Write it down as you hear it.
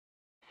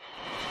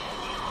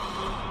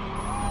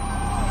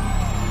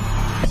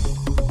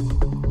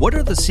What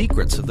are the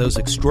secrets of those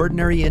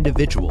extraordinary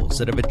individuals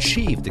that have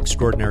achieved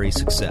extraordinary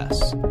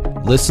success?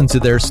 Listen to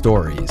their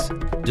stories,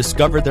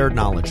 discover their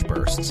knowledge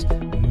bursts,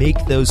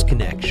 make those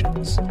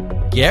connections.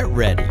 Get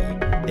ready.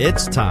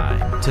 It's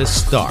time to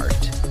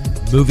start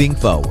moving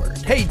forward.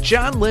 Hey,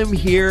 John Lim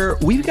here.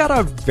 We've got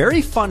a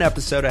very fun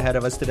episode ahead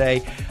of us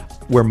today.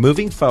 We're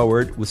moving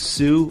forward with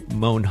Sue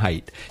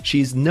Monheit.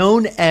 She's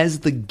known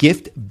as the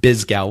Gift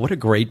Biz Gal. What a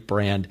great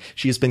brand.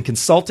 She has been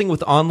consulting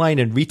with online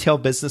and retail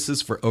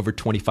businesses for over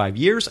 25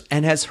 years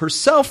and has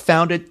herself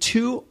founded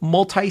 2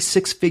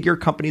 multi-six-figure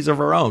companies of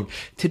her own.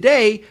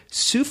 Today,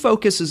 Sue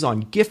focuses on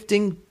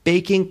gifting,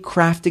 baking,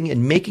 crafting,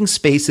 and making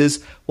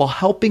spaces while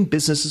helping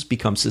businesses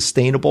become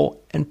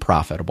sustainable and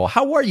profitable.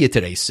 How are you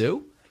today,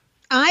 Sue?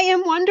 I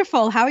am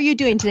wonderful. How are you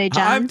doing today,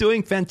 John? I'm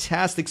doing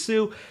fantastic.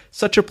 Sue,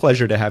 such a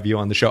pleasure to have you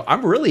on the show.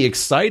 I'm really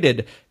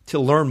excited to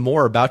learn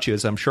more about you,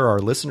 as I'm sure our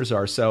listeners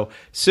are. So,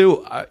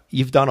 Sue,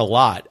 you've done a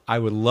lot. I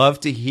would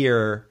love to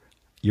hear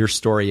your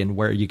story and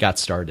where you got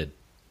started.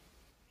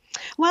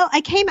 Well,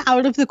 I came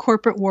out of the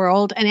corporate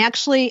world, and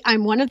actually,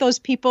 I'm one of those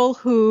people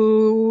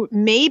who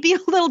may be a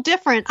little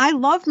different. I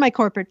loved my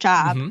corporate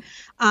job. Mm-hmm.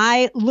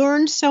 I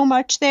learned so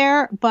much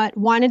there, but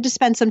wanted to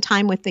spend some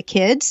time with the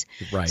kids.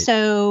 Right.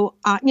 So,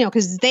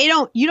 because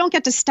you don't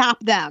get to stop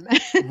them,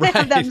 right.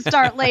 Have them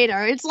start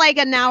later. It's like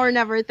a now or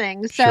never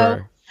thing. So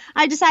sure.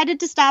 I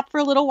decided to stop for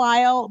a little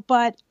while,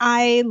 but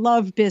I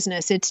love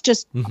business. It's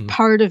just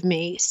part of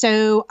me.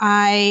 So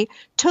I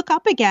took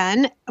up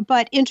again,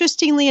 but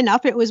interestingly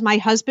enough, it was my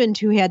husband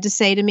who had to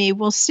say to me,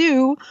 well,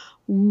 Sue,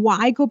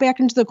 why go back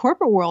into the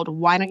corporate world?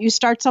 Why don't you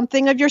start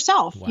something of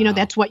yourself? Wow.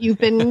 That's what you've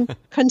been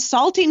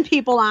consulting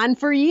people on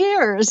for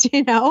years,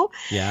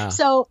 Yeah.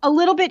 So a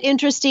little bit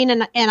interesting.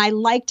 And I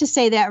like to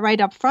say that right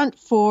up front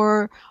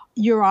for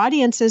your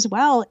audience as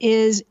well,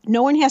 is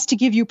no one has to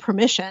give you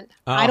permission.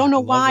 I don't know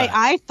why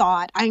I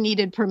thought I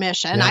needed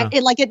permission. Yeah.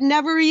 It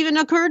never even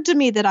occurred to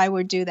me that I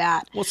would do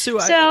that. Well, Sue,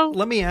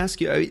 let me ask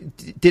you,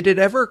 did it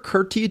ever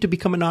occur to you to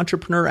become an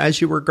entrepreneur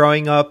as you were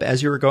growing up,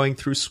 as you were going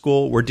through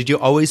school, or did you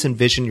always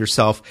envision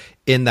yourself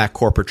in that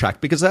corporate track?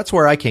 Because that's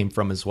where I came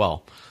from as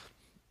well.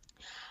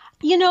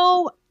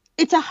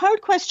 It's a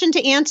hard question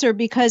to answer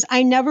because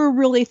I never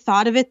really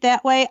thought of it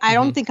that way. I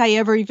don't think I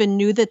ever even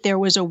knew that there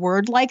was a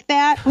word like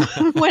that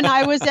when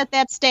I was at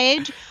that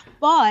stage.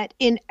 But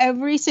in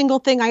every single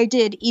thing I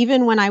did,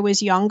 even when I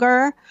was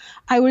younger,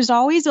 I was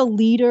always a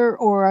leader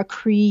or a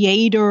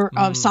creator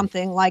of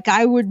something. Like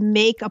I would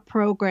make a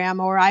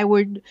program or I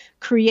would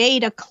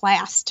create a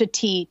class to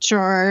teach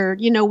or,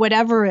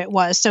 whatever it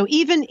was. So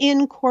even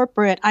in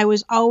corporate, I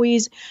was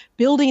always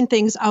building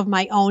things of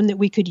my own that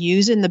we could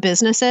use in the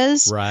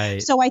businesses.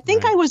 Right. So I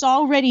think I was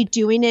already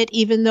doing it,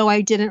 even though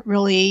I didn't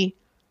really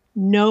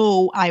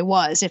know I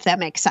was, if that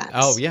makes sense.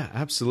 Oh yeah,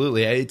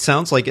 absolutely. It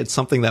sounds like it's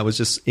something that was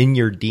just in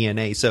your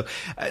DNA. So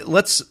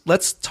let's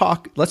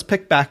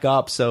pick back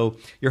up. So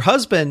your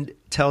husband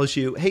tells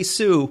you, hey,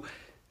 Sue,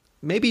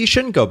 maybe you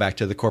shouldn't go back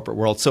to the corporate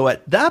world. So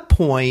at that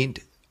point,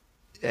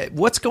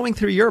 what's going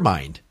through your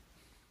mind?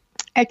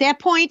 At that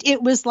point,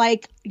 it was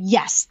like,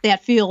 yes,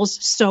 that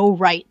feels so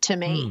right to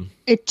me.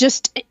 It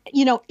just,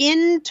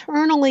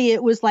 internally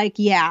it was like,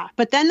 yeah.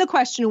 But then the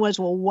question was,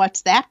 well,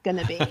 what's that going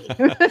to be?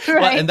 Right?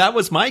 Well, and that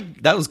was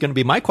going to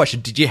be my question.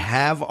 Did you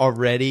have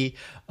already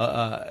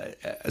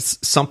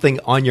something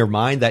on your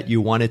mind that you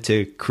wanted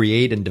to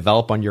create and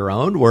develop on your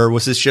own? Or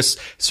was this just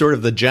sort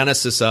of the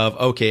genesis of,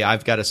 okay,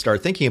 I've got to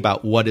start thinking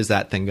about what is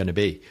that thing going to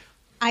be?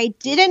 I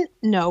didn't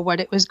know what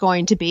it was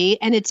going to be,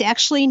 and it's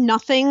actually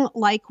nothing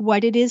like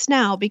what it is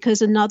now,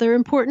 because another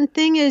important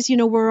thing is,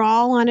 we're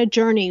all on a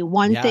journey.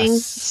 One thing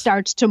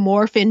starts to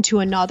morph into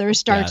another,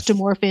 to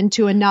morph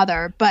into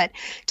another. But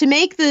to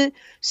make the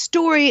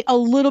story a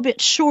little bit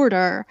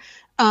shorter,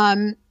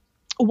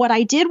 what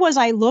I did was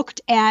I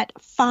looked at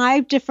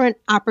 5 different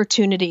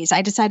opportunities.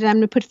 I decided I'm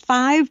going to put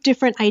 5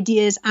 different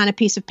ideas on a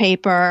piece of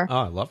paper. Oh,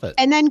 I love it.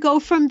 And then go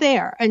from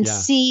there and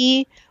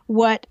see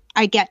what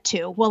I get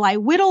to. Well, I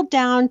whittled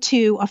down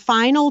to a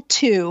final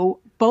 2,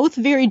 both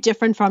very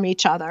different from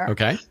each other.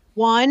 Okay.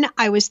 One,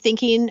 I was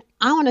thinking,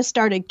 I want to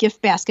start a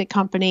gift basket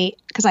company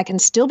because I can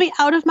still be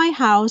out of my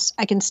house.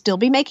 I can still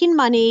be making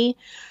money.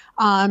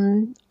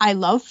 I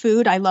love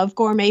food. I love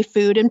gourmet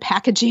food and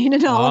packaging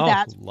and all of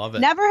that. Love it.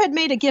 Never had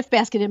made a gift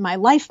basket in my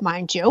life,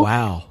 mind you.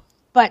 Wow.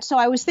 But so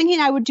I was thinking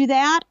I would do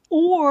that,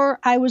 or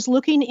I was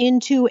looking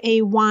into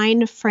a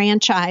wine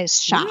franchise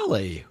shop.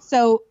 Really?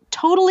 So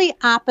totally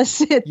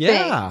opposite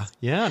things.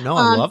 Yeah. No,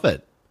 I love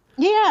it.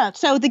 Yeah.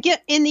 So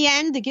in the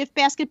end, the gift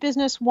basket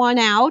business won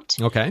out.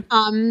 Okay.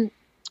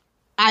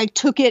 I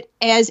took it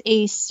as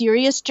a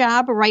serious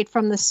job right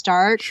from the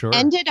start. Sure.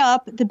 Ended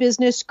up, the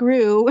business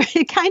grew.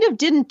 It kind of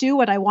didn't do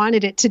what I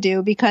wanted it to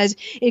do because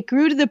it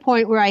grew to the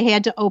point where I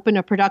had to open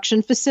a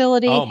production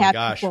facility, have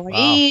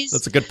employees. Wow.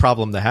 That's a good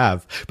problem to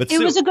have. But it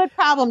was a good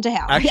problem to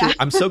have. Actually,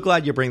 I'm so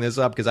glad you bring this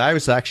up because I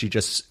was actually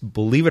just,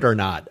 believe it or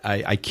not,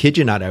 I kid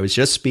you not, I was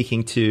just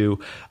speaking to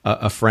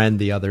a friend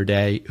the other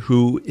day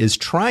who is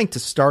trying to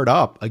start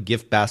up a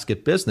gift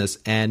basket business,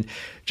 and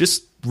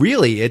just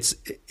really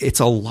it's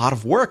a lot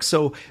of work.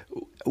 So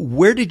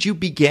where did you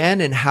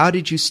begin and how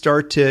did you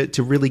start to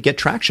really get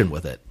traction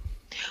with it?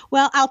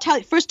 Well, I'll tell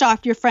you, first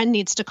off, your friend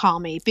needs to call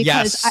me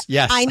because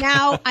yes.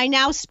 I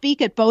now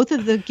speak at both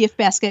of the gift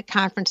basket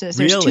conferences.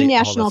 There's Really? two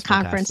national That's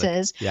fantastic.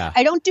 conferences. Yeah.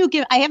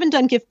 I haven't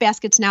done gift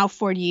baskets now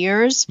for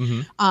years.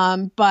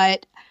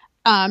 But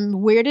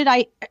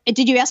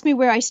did you ask me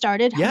where I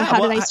started? Yeah.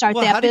 How did I start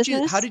that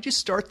business? How did you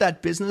start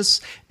that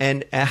business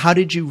and how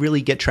did you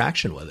really get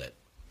traction with it?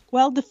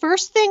 Well, the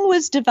first thing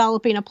was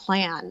developing a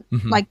plan.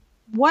 Like,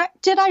 what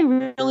did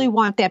I really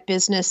want that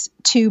business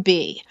to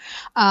be?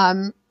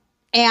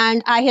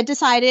 And I had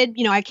decided,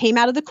 I came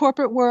out of the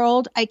corporate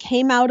world. I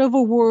came out of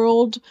a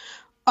world,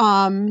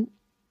 I'll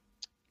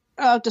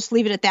just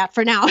leave it at that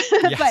for now.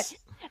 Yes.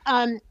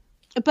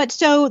 But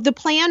so the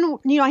plan,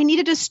 I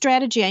needed a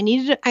strategy. I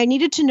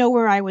needed to know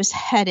where I was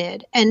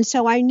headed. And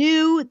so I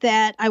knew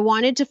that I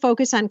wanted to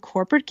focus on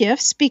corporate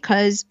gifts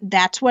because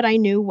that's what I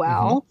knew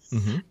well.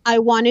 I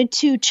wanted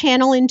to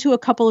channel into a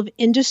couple of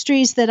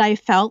industries that I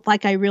felt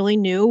like I really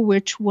knew,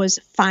 which was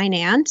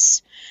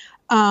finance.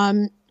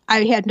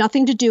 I had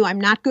nothing to do.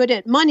 I'm not good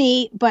at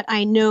money, but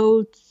I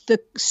know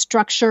the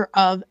structure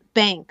of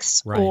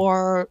banks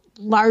or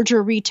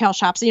larger retail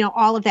shops,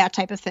 all of that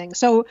type of thing.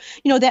 So,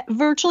 that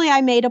virtually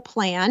I made a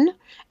plan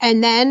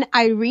and then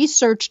I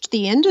researched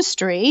the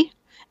industry.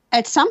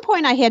 At some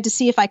point I had to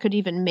see if I could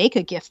even make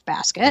a gift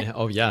basket. Yeah.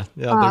 Oh yeah.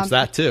 Yeah. There's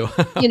that too.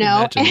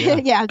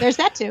 Imagine, yeah, there's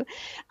that too.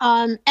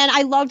 And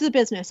I loved the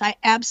business. I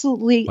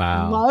absolutely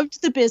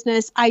loved the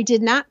business. I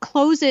did not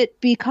close it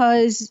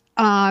because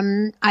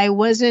I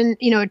wasn't,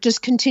 it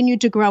just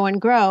continued to grow and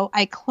grow.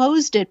 I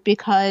closed it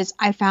because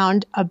I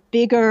found a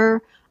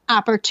bigger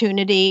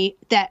opportunity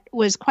that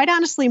was quite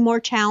honestly more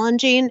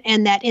challenging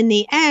and that in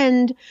the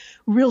end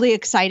really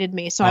excited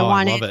me. So I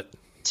wanted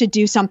to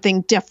do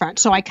something different.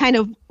 So I kind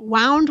of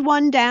wound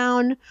one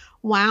down,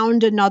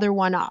 wound another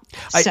one up.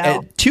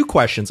 Two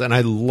questions, and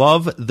I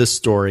love the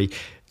story.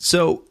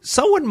 So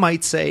someone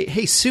might say,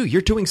 hey, Sue,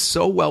 you're doing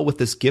so well with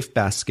this gift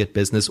basket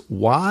business.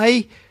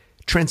 Why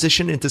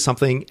transition into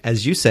something,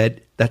 as you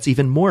said, that's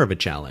even more of a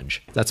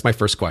challenge? That's my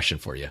first question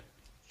for you.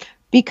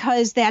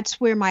 Because that's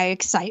where my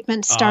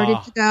excitement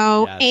started to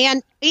go.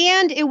 Yes.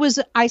 And it was,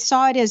 I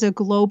saw it as a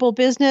global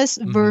business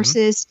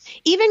versus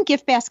even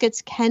gift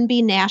baskets can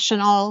be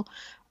national.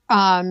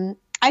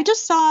 I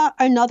just saw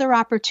another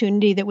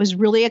opportunity that was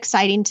really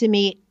exciting to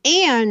me.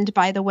 And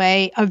by the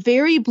way, a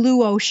very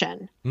blue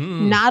ocean,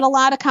 not a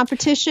lot of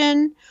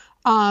competition,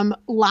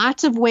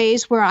 lots of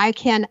ways where I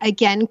can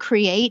again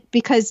create,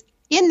 because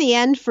in the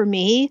end for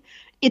me,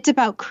 it's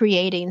about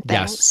creating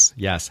things.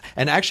 Yes.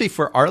 And actually,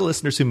 for our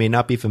listeners who may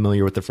not be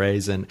familiar with the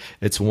phrase, and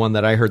it's one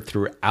that I heard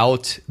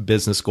throughout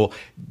business school,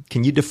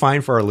 can you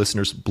define for our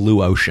listeners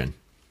blue ocean?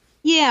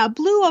 Yeah,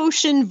 blue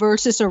ocean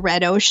versus a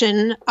red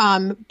ocean.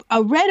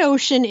 A red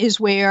ocean is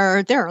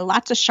where there are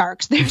lots of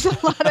sharks. There's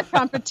a lot of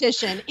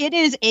competition. It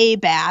is a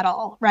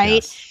battle,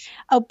 right? Yes.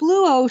 A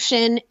blue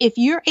ocean, if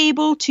you're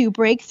able to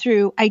break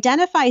through,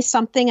 identify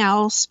something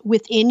else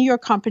within your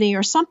company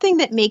or something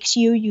that makes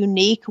you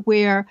unique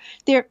where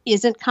there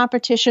isn't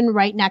competition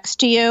right next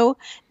to you,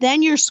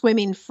 then you're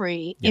swimming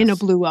free in a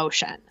blue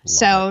ocean.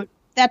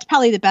 That's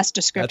probably the best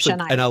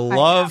description. I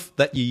love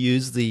that you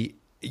use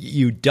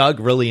you dug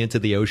really into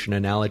the ocean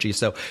analogy.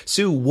 So,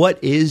 Sue,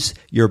 what is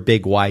your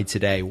big why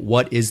today?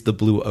 What is the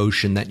blue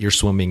ocean that you're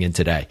swimming in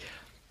today?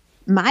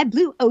 My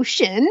blue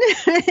ocean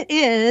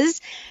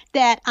is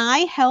that I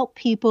help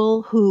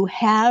people who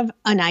have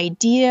an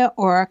idea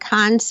or a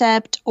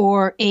concept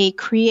or a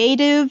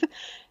creative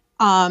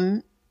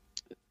passion,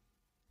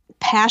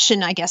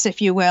 I guess,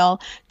 if you will,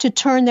 to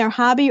turn their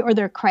hobby or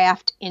their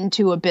craft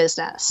into a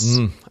business.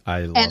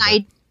 I love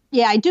it.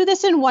 I do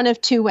this in one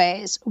of two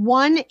ways.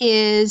 One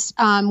is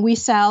we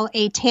sell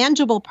a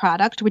tangible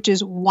product, which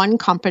is one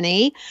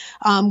company.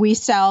 We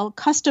sell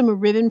custom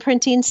ribbon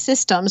printing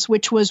systems,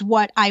 which was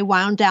what I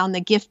wound down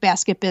the gift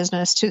basket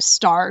business to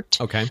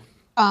start. Okay.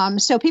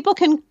 So people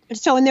can,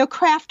 and they're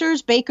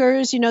crafters,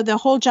 bakers, the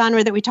whole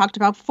genre that we talked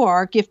about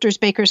before, gifters,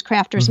 bakers,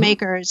 crafters,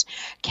 makers,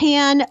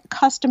 can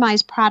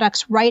customize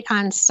products right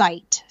on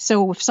site.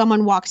 So if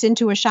someone walks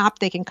into a shop,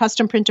 they can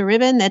custom print a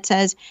ribbon that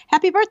says,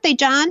 "Happy birthday,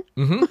 John,"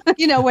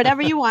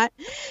 whatever you want.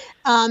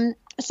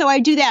 So I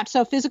do that.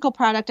 So physical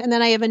product. And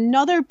then I have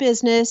another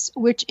business,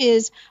 which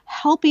is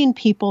helping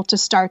people to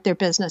start their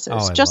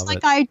businesses, just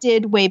like I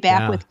did way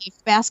back with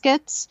gift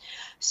baskets.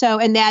 So,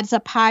 and that's a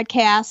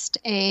podcast,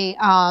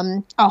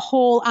 a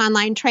whole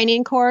online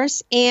training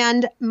course,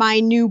 and my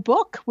new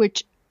book,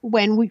 which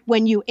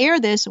when you air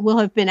this will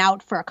have been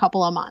out for a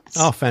couple of months.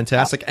 Oh,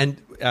 fantastic.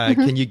 And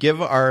can you give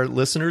our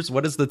listeners,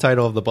 what is the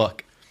title of the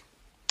book?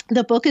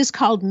 The book is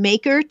called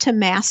Maker to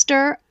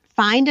Master: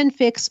 Find and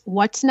Fix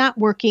What's Not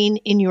Working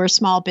in Your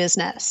Small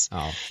Business.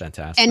 Oh,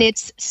 fantastic. And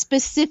it's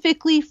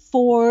specifically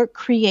for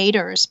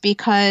creators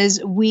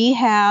because we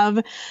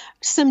have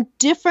some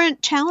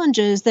different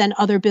challenges than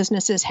other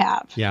businesses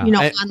have. Yeah.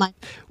 Online.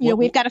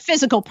 We've got a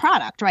physical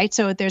product, right?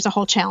 So there's a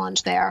whole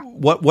challenge there.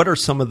 What are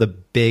some of the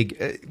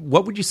big,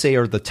 what would you say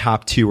are the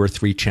top 2 or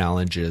 3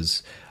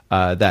 challenges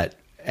that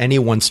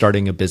anyone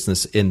starting a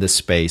business in this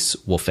space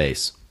will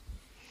face?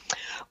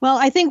 Well,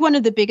 I think one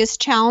of the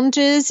biggest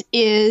challenges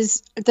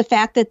is the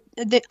fact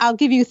that I'll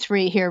give you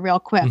three here real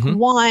quick. Mm-hmm.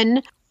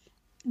 One,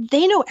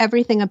 they know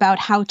everything about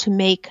how to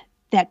make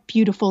that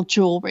beautiful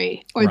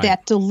jewelry or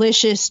that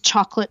delicious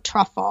chocolate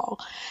truffle.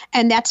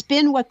 And that's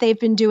been what they've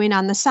been doing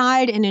on the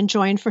side and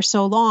enjoying for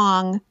so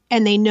long.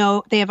 And they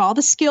know they have all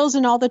the skills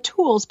and all the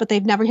tools, but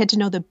they've never had to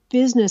know the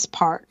business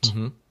part.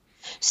 Mm-hmm.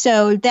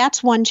 So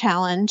that's one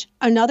challenge.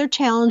 Another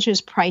challenge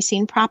is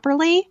pricing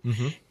properly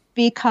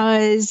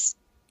because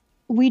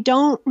we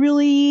don't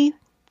really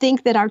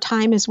think that our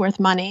time is worth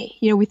money.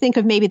 We think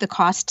of maybe the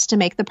costs to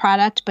make the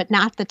product, but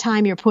not the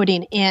time you're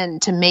putting in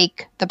to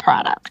make the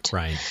product.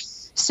 Right.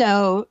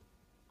 So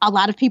a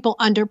lot of people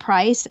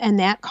underprice, and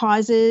that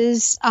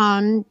causes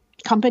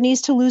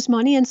companies to lose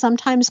money and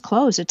sometimes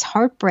close. It's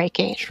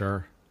heartbreaking.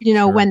 Sure.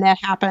 When that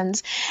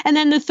happens. And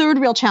then the third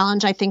real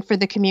challenge, I think, for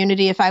the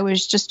community, if I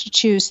was just to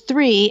choose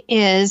three,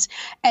 is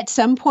at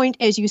some point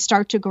as you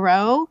start to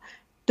grow,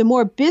 the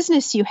more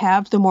business you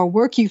have, the more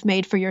work you've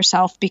made for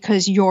yourself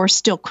because you're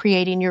still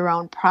creating your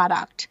own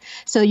product.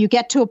 So you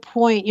get to a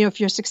point, if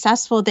you're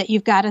successful, that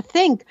you've got to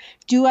think,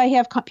 do I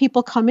have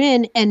people come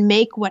in and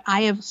make what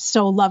I have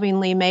so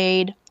lovingly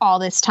made all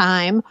this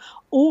time?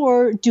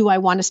 Or do I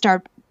want to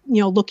start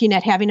looking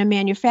at having a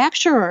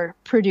manufacturer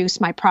produce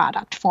my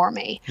product for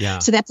me? Yeah.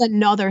 So that's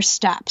another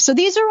step. So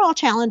these are all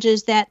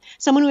challenges that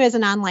someone who has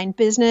an online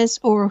business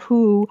or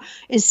who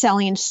is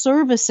selling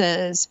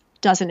services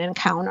doesn't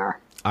encounter.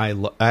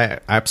 I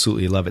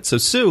absolutely love it. So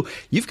Sue,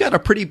 you've got a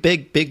pretty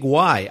big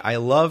why. I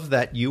love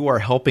that you are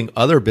helping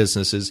other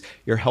businesses.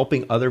 You're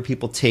helping other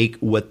people take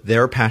what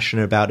they're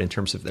passionate about in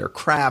terms of their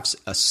crafts,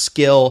 a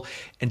skill,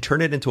 and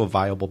turn it into a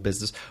viable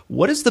business.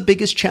 What is the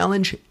biggest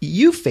challenge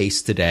you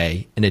face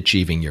today in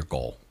achieving your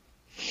goal?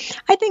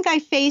 I think I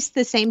face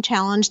the same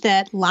challenge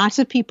that lots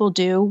of people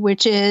do,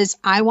 which is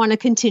I want to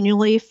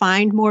continually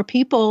find more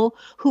people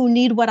who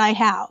need what I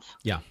have.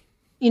 Yeah.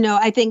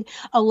 I think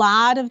a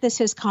lot of this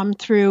has come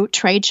through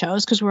trade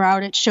shows because we're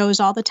out at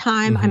shows all the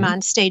time. I'm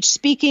on stage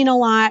speaking a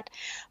lot,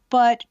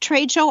 but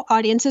trade show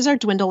audiences are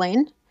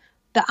dwindling.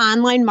 The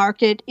online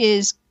market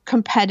is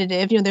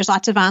competitive. There's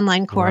lots of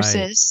online courses.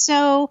 Right.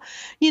 So,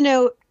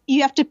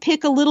 you have to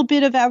pick a little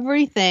bit of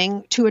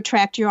everything to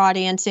attract your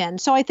audience in.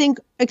 So I think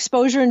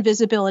exposure and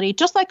visibility,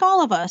 just like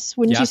all of us,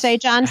 wouldn't you say,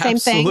 John? Same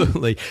thing?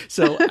 Absolutely.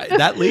 So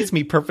that leads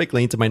me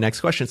perfectly into my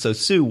next question. So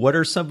Sue, what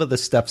are some of the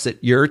steps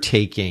that you're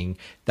taking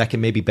that can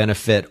maybe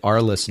benefit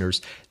our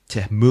listeners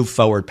to move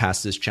forward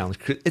past this challenge?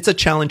 It's a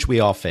challenge we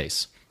all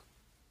face.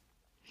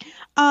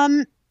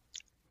 It's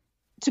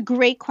a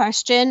great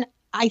question.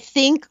 I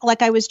think,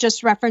 like I was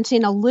just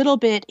referencing a little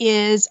bit,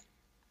 is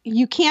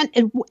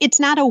it's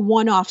not a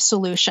one-off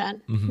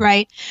solution,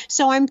 right?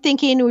 So I'm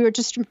thinking, we were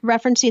just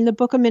referencing the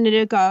book a minute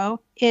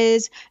ago,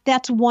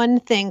 that's one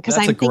thing.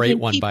 That's a great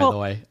one, by the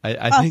way.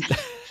 I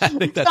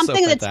think that's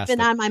something so that's been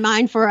on my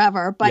mind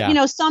forever.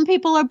 But, some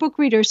people are book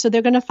readers, so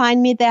they're going to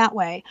find me that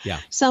way.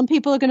 Yeah. Some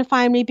people are going to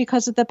find me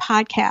because of the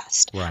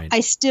podcast. Right. I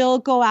still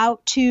go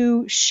out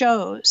to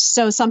shows.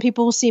 So some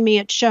people will see me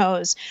at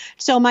shows.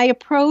 So my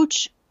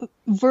approach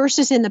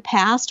versus in the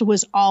past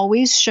was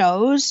always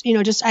shows,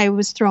 I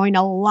was throwing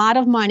a lot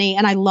of money,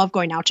 and I love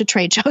going out to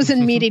trade shows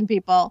and meeting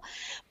people.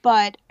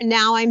 But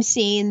now I'm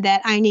seeing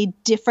that I need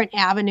different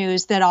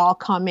avenues that all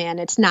come in.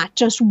 It's not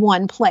just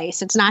one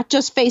place. It's not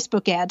just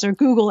Facebook ads or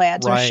Google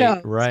ads or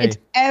shows. Right. It's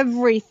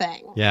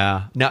everything.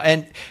 Yeah. Now,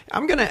 and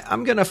I'm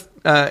gonna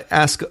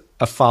ask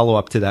a follow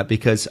up to that,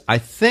 because I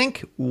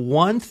think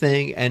one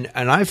thing, and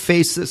I've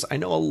faced this. I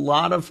know a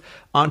lot of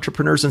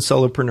entrepreneurs and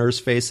solopreneurs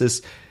face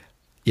this.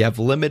 You have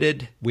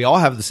we all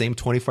have the same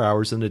 24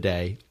 hours in a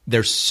day.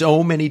 There's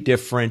so many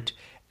different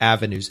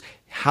avenues.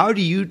 How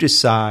do you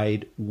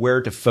decide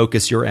where to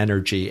focus your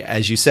energy?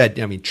 As you said,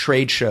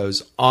 trade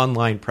shows,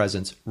 online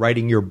presence,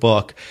 writing your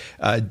book,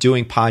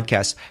 doing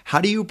podcasts.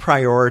 How do you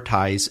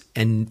prioritize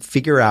and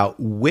figure out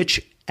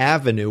which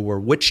avenue or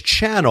which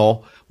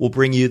channel will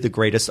bring you the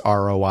greatest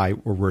ROI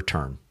or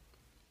return?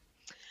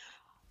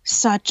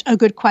 Such a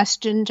good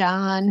question,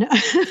 John.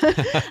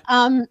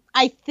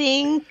 I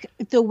think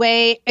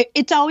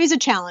it's always a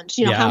challenge.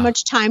 How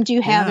much time do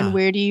you have and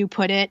where do you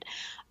put it?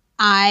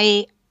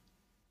 I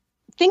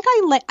think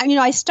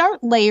I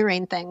start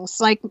layering things.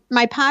 Like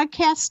my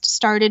podcast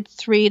started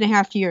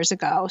 3.5 years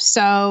ago.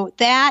 So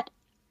that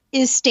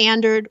is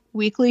standard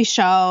weekly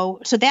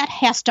show. So that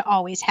has to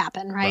always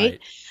happen,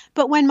 right?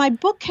 But when my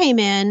book came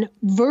in,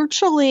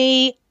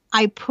 virtually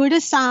I put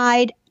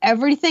aside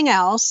everything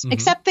else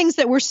except things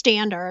that were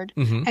standard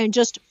and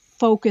just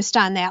focused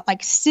on that,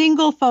 like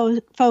single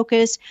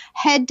focus,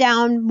 head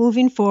down,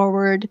 moving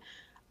forward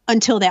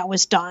until that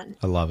was done.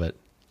 I love it.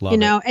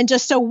 And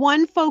just so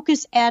one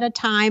focus at a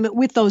time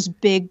with those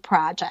big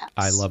projects.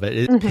 I love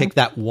it. Pick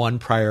that one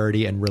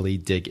priority and really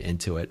dig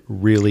into it.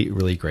 Really,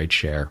 really great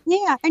share.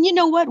 Yeah. And you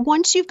know what?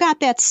 Once you've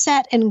got that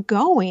set and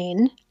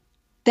going,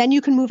 then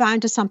you can move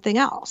on to something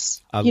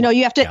else.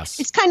 You have to,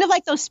 It's kind of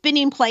like those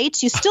spinning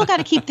plates. You still got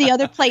to keep the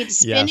other plate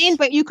spinning,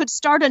 but you could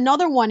start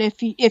another one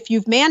if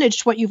you've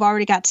managed what you've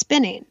already got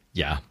spinning.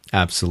 Yeah,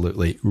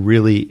 absolutely.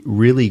 Really,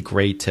 really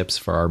great tips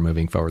for our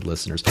moving forward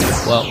listeners.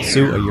 Well,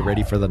 Sue, are you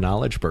ready for the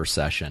Knowledge Burst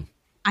session?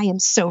 I am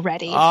so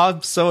ready. Oh,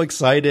 I'm so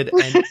excited,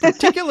 and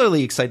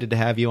particularly excited to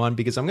have you on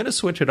because I'm going to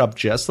switch it up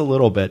just a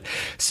little bit.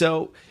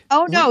 So,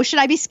 should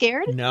I be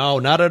scared? No,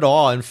 not at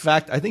all. In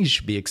fact, I think you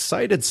should be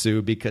excited,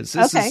 Sue, because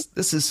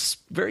this is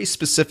very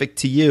specific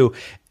to you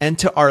and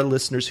to our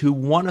listeners who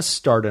want to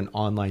start an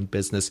online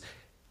business.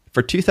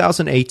 For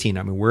 2018,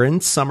 I mean, we're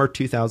in summer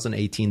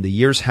 2018. The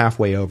year's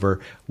halfway over.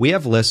 We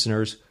have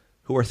listeners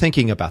who are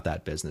thinking about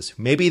that business.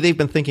 Maybe they've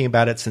been thinking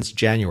about it since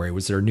January. It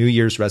was their New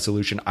Year's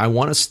resolution. I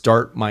want to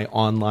start my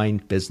online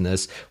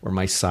business or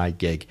my side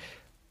gig.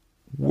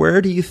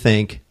 Where do you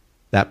think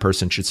that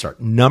person should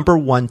start? Number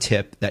one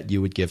tip that you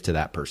would give to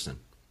that person?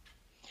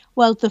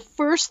 Well, the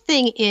first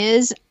thing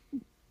is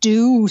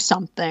do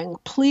something.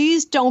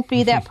 Please don't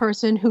be that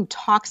person who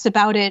talks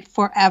about it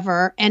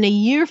forever. And a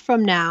year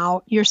from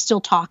now, you're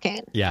still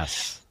talking.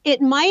 Yes. It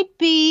might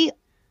be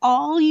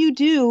all you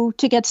do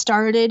to get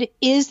started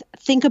is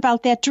think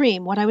about that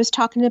dream, what I was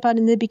talking about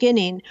in the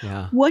beginning.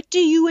 Yeah. What do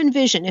you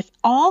envision? If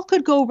all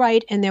could go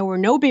right and there were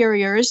no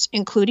barriers,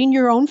 including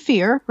your own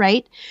fear,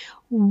 right?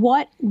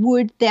 What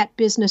would that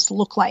business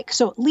look like?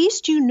 So at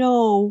least you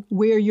know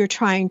where you're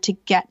trying to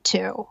get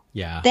to.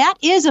 Yeah. That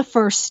is a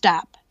first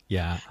step.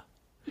 Yeah.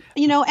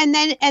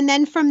 And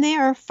then from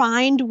there,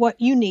 find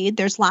what you need.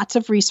 There's lots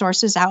of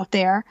resources out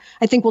there.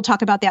 I think we'll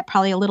talk about that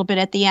probably a little bit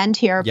at the end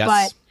here. Yes.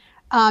 But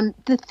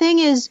the thing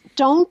is,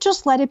 don't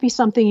just let it be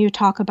something you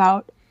talk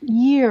about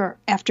year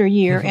after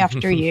year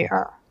after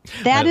year.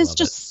 That is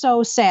just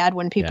so sad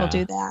when people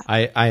do that.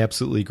 I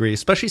absolutely agree,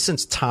 especially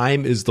since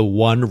time is the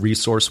one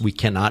resource we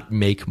cannot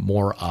make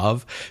more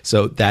of.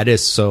 So that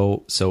is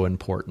so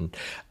important.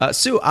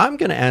 Sue, I'm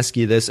going to ask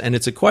you this, and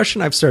it's a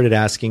question I've started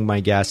asking my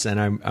guests, and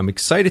I'm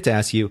excited to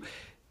ask you,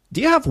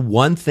 do you have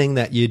one thing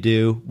that you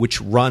do which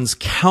runs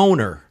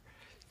counter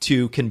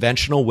to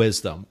conventional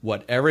wisdom?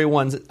 What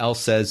everyone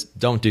else says,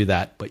 don't do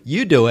that, but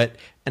you do it,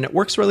 and it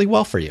works really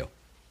well for you.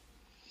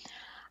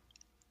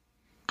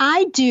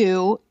 I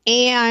do,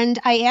 and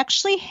I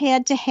actually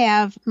had to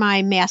have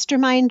my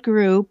mastermind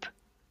group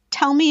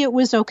tell me it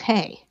was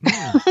okay,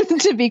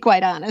 to be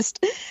quite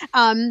honest.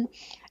 And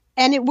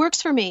it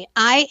works for me.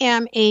 I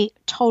am a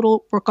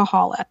total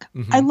workaholic.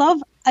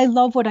 Mm-hmm. I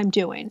love what I'm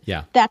doing.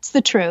 Yeah. That's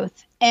the truth.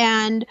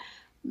 And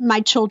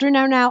my children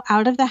are now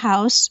out of the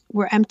house.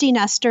 We're empty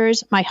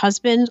nesters. My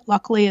husband,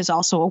 luckily, is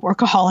also a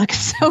workaholic,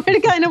 so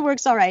it kind of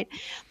works all right.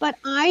 But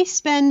I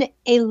spend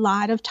a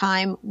lot of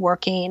time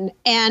working,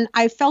 and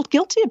I felt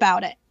guilty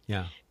about it.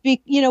 Yeah.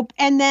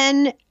 And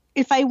then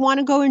if I want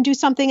to go and do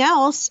something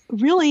else,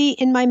 really,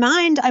 in my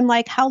mind, I'm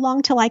like, how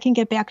long till I can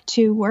get back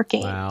to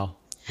working? Wow.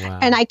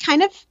 And I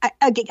kind of,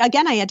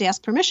 again, I had to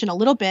ask permission a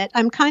little bit.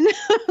 I'm kind of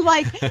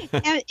like,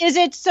 is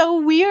it so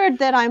weird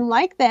that I'm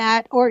like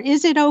that, or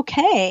is it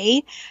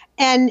okay?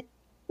 And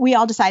we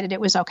all decided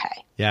it was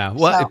okay. Yeah.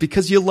 Well,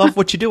 because you love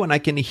what you do, and I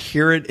can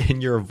hear it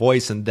in your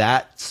voice, and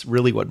that's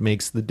really what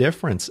makes the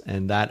difference.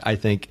 And that, I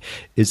think,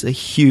 is a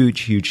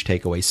huge, huge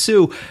takeaway.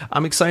 Sue,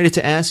 I'm excited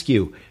to ask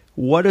you,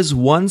 what is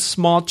one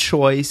small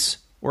choice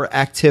or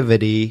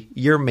activity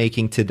you're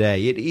making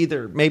today?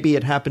 Maybe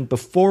it happened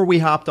before we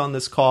hopped on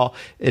this call.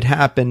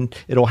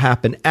 It'll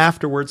happen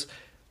afterwards.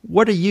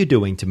 What are you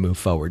doing to move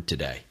forward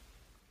today?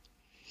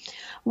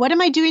 What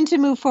am I doing to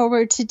move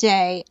forward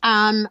today?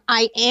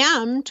 I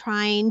am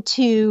trying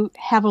to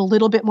have a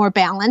little bit more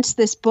balance.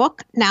 This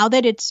book, now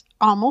that it's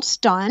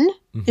almost done,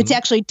 it's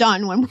actually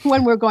done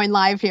when we're going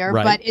live here,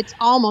 right. But it's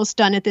almost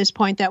done at this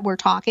point that we're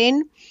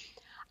talking.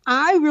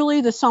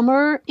 The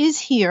summer is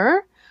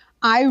here.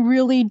 I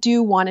really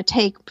do want to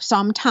take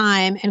some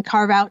time and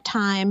carve out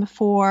time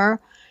for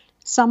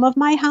some of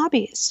my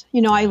hobbies.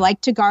 I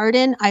like to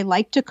garden. I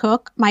like to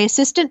cook. My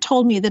assistant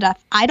told me that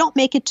if I don't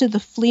make it to the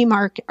flea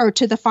market or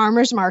to the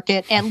farmer's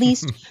market at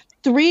least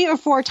 3 or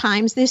 4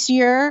 times this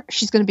year,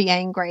 she's going to be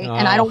angry.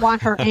 And I don't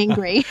want her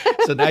angry.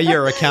 So now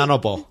you're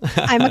accountable.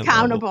 I'm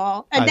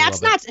accountable. And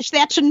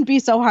that shouldn't be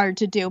so hard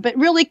to do. But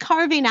really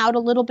carving out a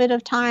little bit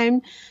of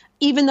time,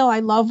 even though I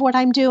love what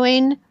I'm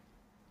doing,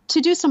 to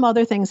do some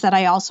other things that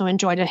I also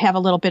enjoy, to have a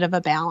little bit of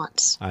a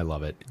balance. I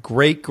love it.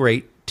 Great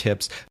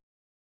tips.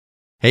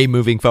 Hey,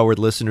 moving forward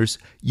listeners,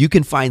 you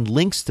can find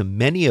links to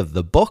many of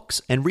the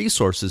books and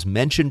resources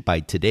mentioned by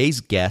today's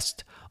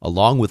guest,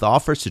 along with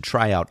offers to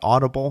try out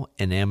Audible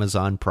and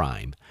Amazon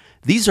Prime.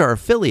 These are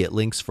affiliate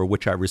links for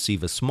which I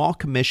receive a small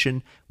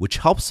commission, which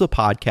helps the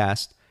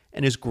podcast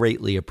and is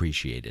greatly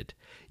appreciated.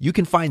 You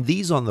can find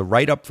these on the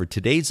write-up for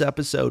today's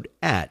episode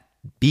at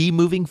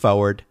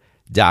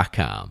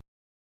bemovingforward.com.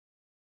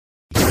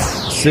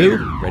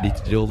 Sue, ready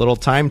to do a little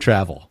time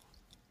travel?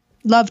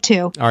 Love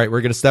to. All right,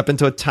 we're going to step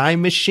into a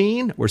time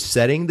machine. We're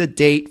setting the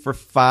date for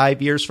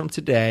 5 years from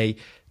today.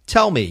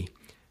 Tell me,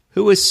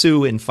 who is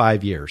Sue in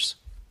 5 years?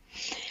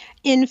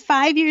 In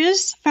 5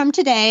 years from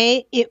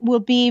today, it will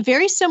be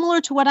very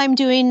similar to what I'm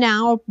doing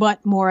now,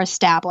 but more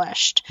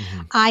established.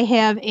 Mm-hmm. I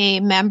have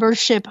a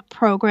membership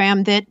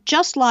program that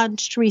just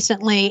launched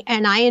recently,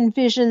 and I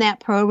envision that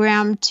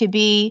program to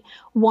be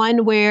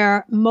one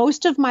where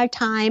most of my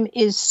time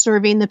is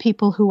serving the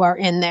people who are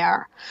in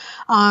there.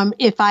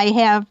 If I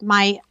have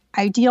my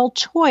ideal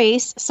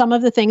choice, some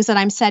of the things that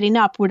I'm setting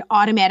up would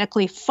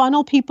automatically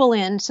funnel people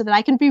in so that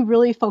I can be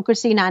really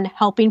focusing on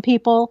helping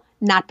people,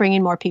 not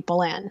bringing more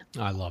people in.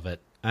 I love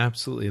it.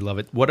 Absolutely love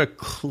it. What a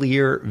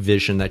clear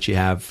vision that you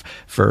have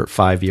for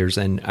 5 years.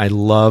 And I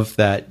love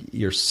that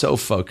you're so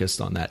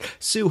focused on that.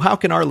 Sue, how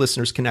can our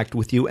listeners connect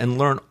with you and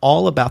learn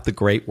all about the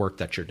great work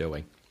that you're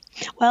doing?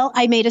 Well,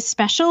 I made a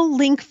special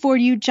link for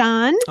you,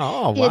 John.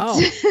 Oh, wow.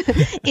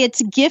 It's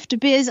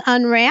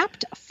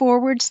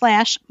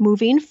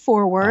giftbizunwrapped.com/moving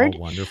forward. Oh,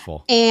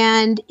 wonderful.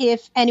 And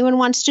if anyone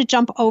wants to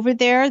jump over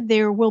there,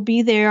 there will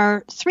be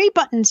 3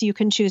 buttons you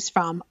can choose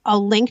from. A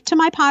link to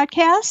my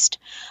podcast,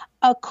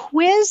 a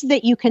quiz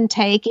that you can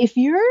take if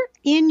you're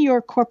in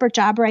your corporate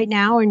job right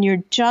now and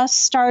you're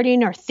just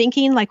starting or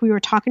thinking, like we were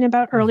talking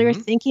about earlier,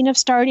 thinking of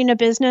starting a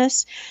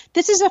business.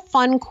 This is a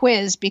fun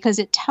quiz because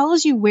it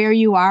tells you where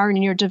you are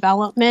in your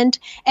development,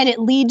 and it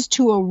leads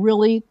to a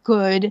really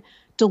good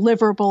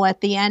deliverable at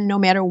the end, no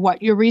matter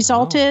what your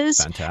result is.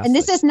 Fantastic. And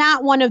this is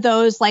not one of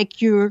those like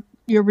your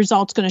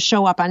result's going to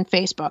show up on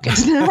Facebook.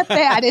 It's not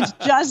that. It's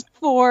just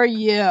for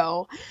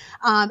you.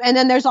 And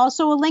then there's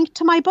also a link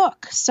to my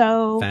book.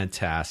 So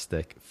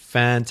Fantastic.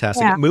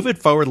 Yeah. Move It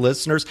Forward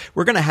listeners,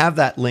 we're going to have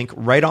that link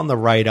right on the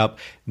write-up.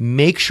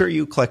 Make sure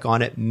you click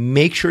on it.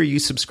 Make sure you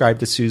subscribe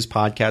to Sue's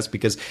podcast,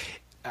 because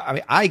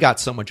I got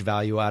so much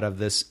value out of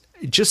this.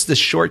 Just this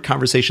short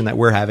conversation that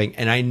we're having,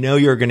 and I know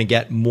you're going to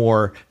get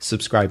more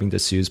subscribing to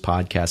Sue's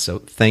podcast. So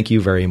thank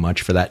you very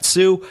much for that.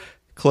 Sue,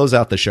 close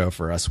out the show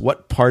for us.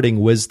 What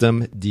parting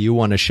wisdom do you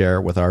want to share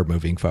with our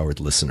Moving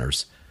Forward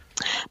listeners?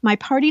 My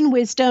parting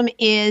wisdom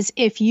is,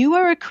 if you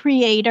are a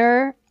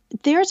creator,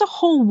 there's a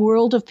whole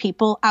world of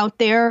people out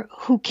there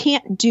who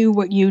can't do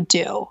what you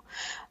do.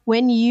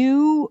 When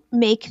you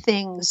make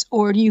things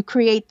or you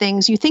create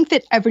things, you think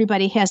that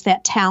everybody has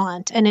that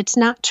talent, and it's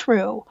not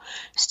true.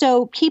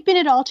 So keeping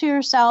it all to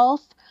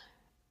yourself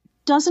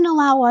doesn't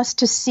allow us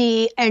to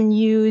see and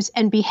use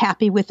and be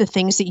happy with the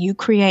things that you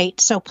create.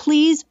 So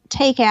please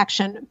take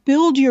action,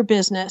 build your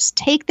business,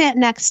 take that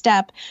next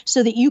step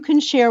so that you can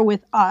share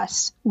with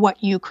us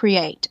what you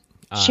create.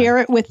 Share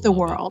it with the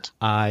world.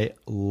 I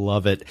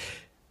love it.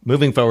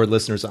 Moving Forward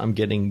listeners, I'm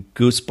getting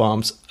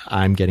goosebumps.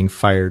 I'm getting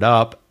fired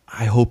up.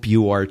 I hope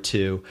you are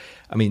too.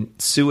 I mean,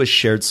 Sue has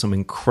shared some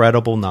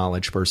incredible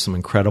knowledge for some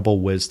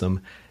incredible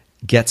wisdom.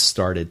 Get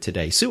started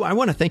today. Sue, I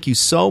want to thank you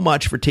so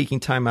much for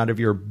taking time out of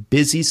your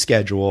busy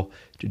schedule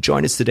to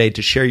join us today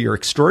to share your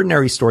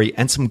extraordinary story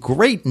and some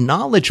great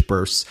knowledge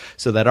bursts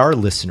so that our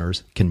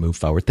listeners can move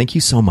forward. Thank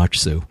you so much,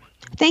 Sue.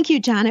 Thank you,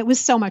 John. It was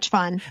so much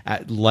fun.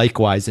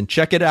 Likewise. And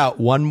check it out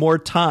one more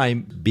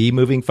time,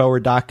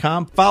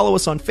 bemovingforward.com. Follow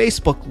us on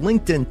Facebook,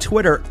 LinkedIn,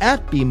 Twitter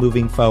at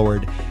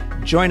bemovingforward.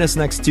 Join us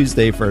next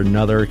Tuesday for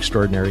another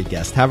extraordinary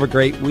guest. Have a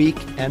great week.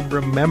 And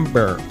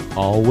remember,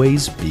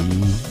 always be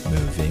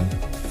moving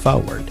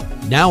forward.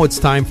 Now it's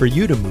time for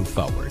you to move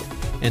forward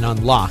and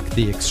unlock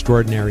the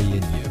extraordinary in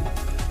you.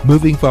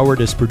 Moving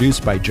Forward is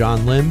produced by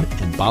John Lim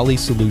and Bali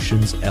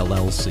Solutions,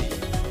 LLC.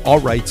 All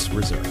rights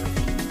reserved.